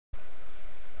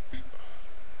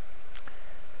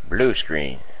Blue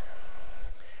screen.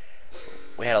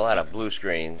 We had a lot of blue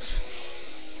screens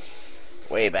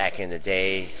way back in the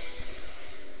day.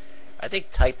 I think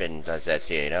typing does that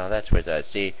to you, you know? That's what it does.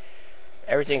 See,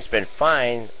 everything's been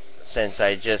fine since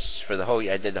I did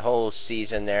the whole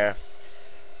season there.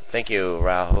 Thank you,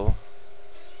 Rahul.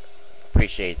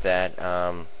 Appreciate that.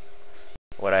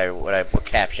 What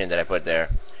caption did I put there?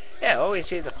 Yeah, always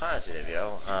see the positive, you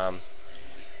know?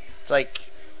 It's like,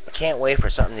 I can't wait for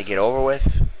something to get over with.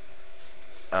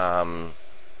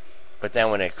 But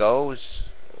then when it goes,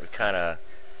 we kind of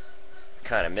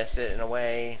miss it in a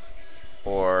way,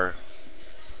 or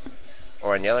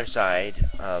on the other side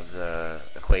of the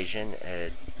equation,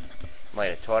 it might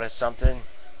have taught us something.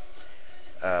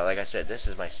 Like I said, this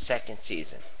is my second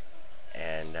season,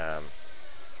 and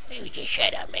Hey, just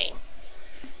shut up, man.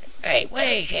 Hey,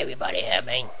 where's everybody at,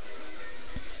 man?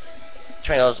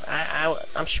 Tringles,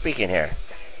 I'm speaking here.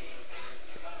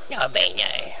 No, man,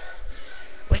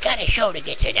 we got a show to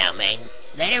get to now, man.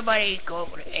 Let everybody go,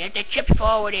 and the chips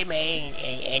forward, man,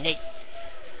 and it...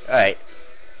 Alright.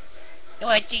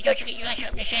 What, you got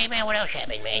something to say, man? What else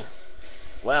happened, man?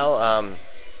 Well,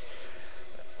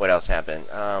 what else happened?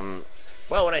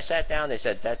 Well, when I sat down, they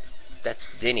said, that's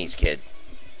Denny's kid.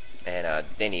 And,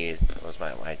 Denny was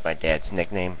my dad's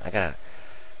nickname. I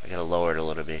gotta lower it a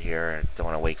little bit here. I don't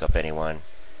want to wake up anyone.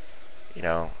 You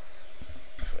know,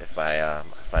 if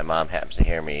my mom happens to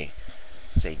hear me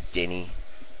say Denny,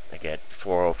 like at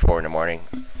 4:04 in the morning,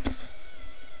 you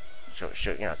know,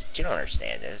 she don't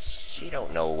understand this. She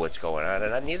don't know what's going on,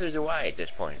 and neither do I at this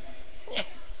point.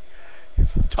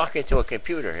 Talking to a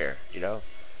computer here, you know.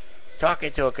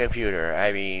 Talking to a computer.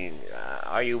 I mean,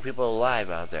 are you people alive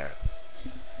out there?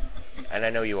 And I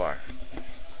know you are.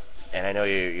 And I know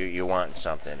you want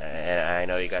something. And I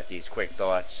know you got these quick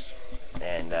thoughts.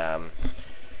 And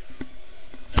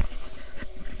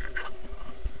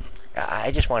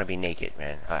I just want to be naked,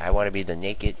 man. I want to be the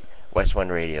naked West One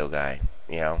Radio guy,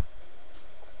 you know.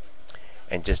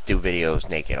 And just do videos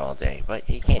naked all day. But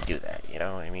you can't do that, you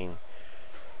know. I mean,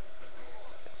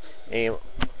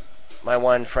 my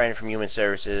one friend from Human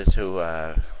Services who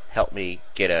helped me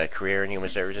get a career in Human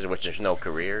Services, which there's no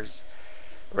careers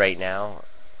right now.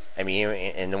 I mean,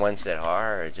 and the ones that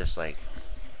are just like,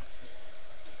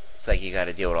 it's like you got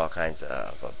to deal with all kinds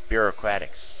of a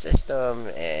bureaucratic system.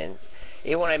 And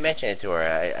even when I mentioned it to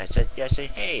her, I said,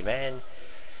 hey, man,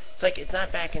 it's like, it's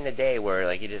not back in the day where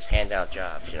like you just hand out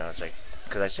jobs, you know. It's like,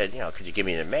 because I said, you know, could you give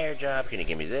me the mayor job? Can you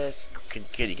give me this? Could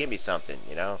you give me something,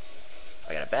 you know?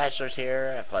 I got a bachelor's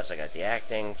here, plus I got the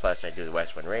acting, plus I do the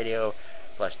West One Radio,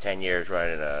 plus 10 years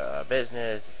running a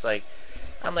business. It's like,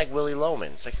 I'm like Willie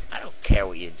Loman. It's like, I don't care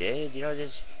what you did, you know,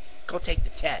 just go take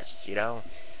the test, you know.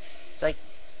 It's like,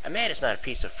 a man is not a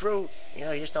piece of fruit, you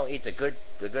know. You just don't eat the good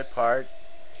part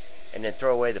and then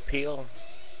throw away the peel.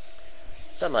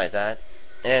 Something like that.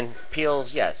 And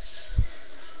peels, yes.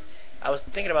 I was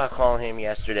thinking about calling him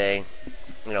yesterday,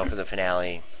 you know, for the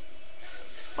finale.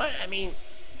 But, I mean,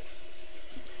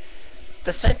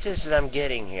 the sense that I'm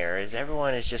getting here is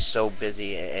everyone is just so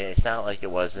busy, and it's not like it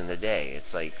was in the day.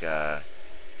 It's like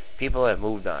people have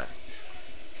moved on,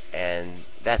 and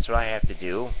that's what I have to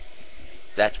do.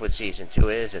 That's what season 2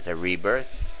 is. It's a rebirth,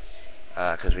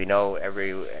 because we know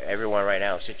everyone right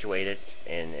now is situated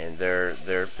in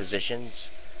their positions,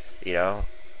 you know,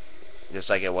 just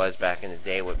like it was back in the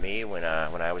day with me when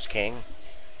I was king,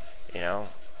 you know,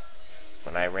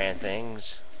 when I ran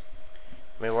things.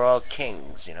 I mean, we're all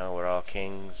kings, you know, we're all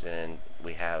kings, and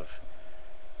we have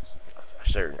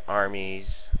certain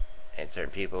armies and certain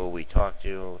people we talk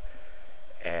to,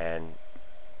 and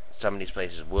some of these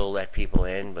places will let people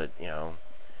in, but, you know,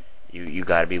 you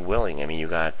got to be willing. I mean, you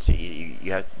have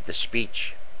the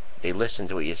speech. They listen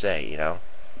to what you say, you know.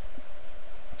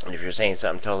 And if you're saying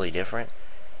something totally different,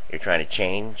 you're trying to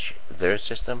change their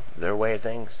system, their way of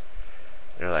things,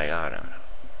 they're like, oh, no.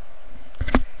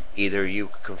 Either you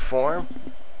conform,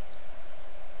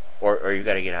 or you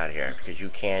got to get out of here, because you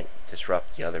can't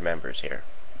disrupt the other members here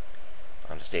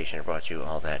on the station. I brought you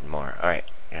all that and more. All right,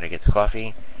 got to get the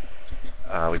coffee.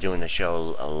 We're doing the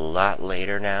show a lot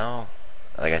later now.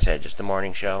 Like I said, just a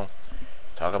morning show.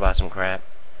 Talk about some crap,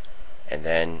 and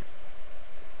then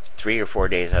 3 or 4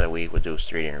 days out of the week we'll do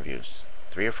street interviews.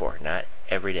 3 or 4, not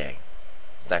every day.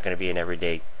 It's not going to be an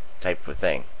everyday type of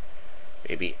thing.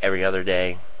 Maybe every other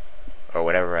day, or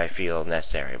whatever I feel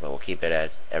necessary, but we'll keep it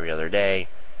as every other day,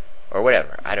 or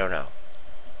whatever. I don't know.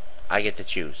 I get to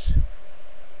choose.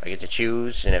 I get to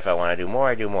choose, and if I want to do more,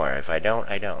 I do more. If I don't,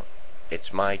 I don't.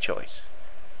 It's my choice.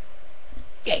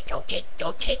 Yeah,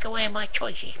 don't take away my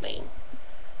choices, man.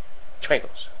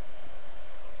 Twinkles.